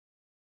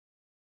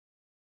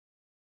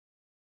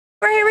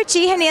We're here with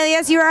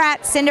Hannelius. You are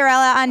at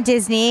Cinderella on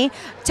Disney.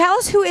 Tell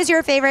us, who is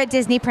your favorite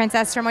Disney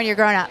princess from when you're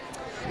growing up?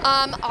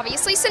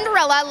 Obviously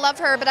Cinderella, love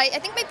her, but I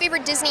think my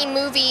favorite Disney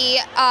movie,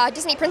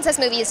 Disney princess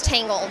movie is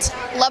Tangled.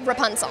 Love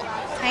Rapunzel.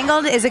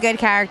 Tangled is a good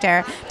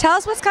character. Tell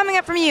us what's coming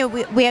up from you.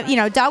 We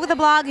have, Dog with a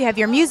Blog, you have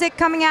your music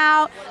coming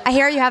out. I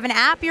hear you have an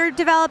app you're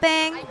developing.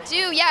 I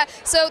do, yeah.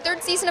 So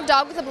third season of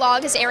Dog with a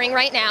Blog is airing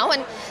right now,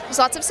 and there's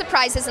lots of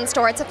surprises in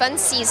store. It's a fun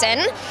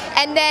season.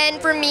 And then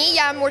for me,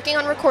 yeah, I'm working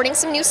on recording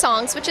some new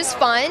songs, which is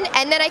fun.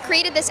 And then I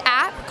created this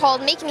app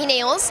called Make Me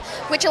Nails,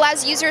 which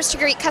allows users to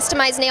create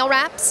customized nail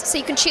wraps. So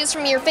you can choose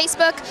from your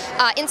Facebook,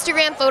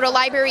 Instagram photo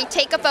library,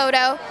 take a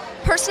photo,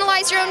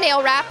 personalize your own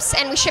nail wraps,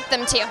 and we ship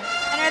them to you.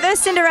 And are those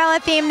Cinderella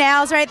themed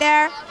nails right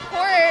there? Of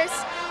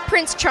course.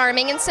 Prince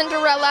Charming and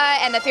Cinderella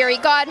and the fairy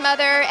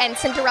godmother and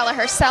Cinderella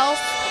herself.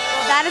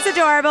 Well, that is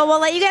adorable. We'll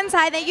let you get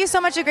inside. Thank you so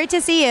much. Great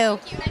to see you.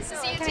 Thank you. Nice to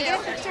see you too. Can I get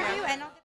a picture of you?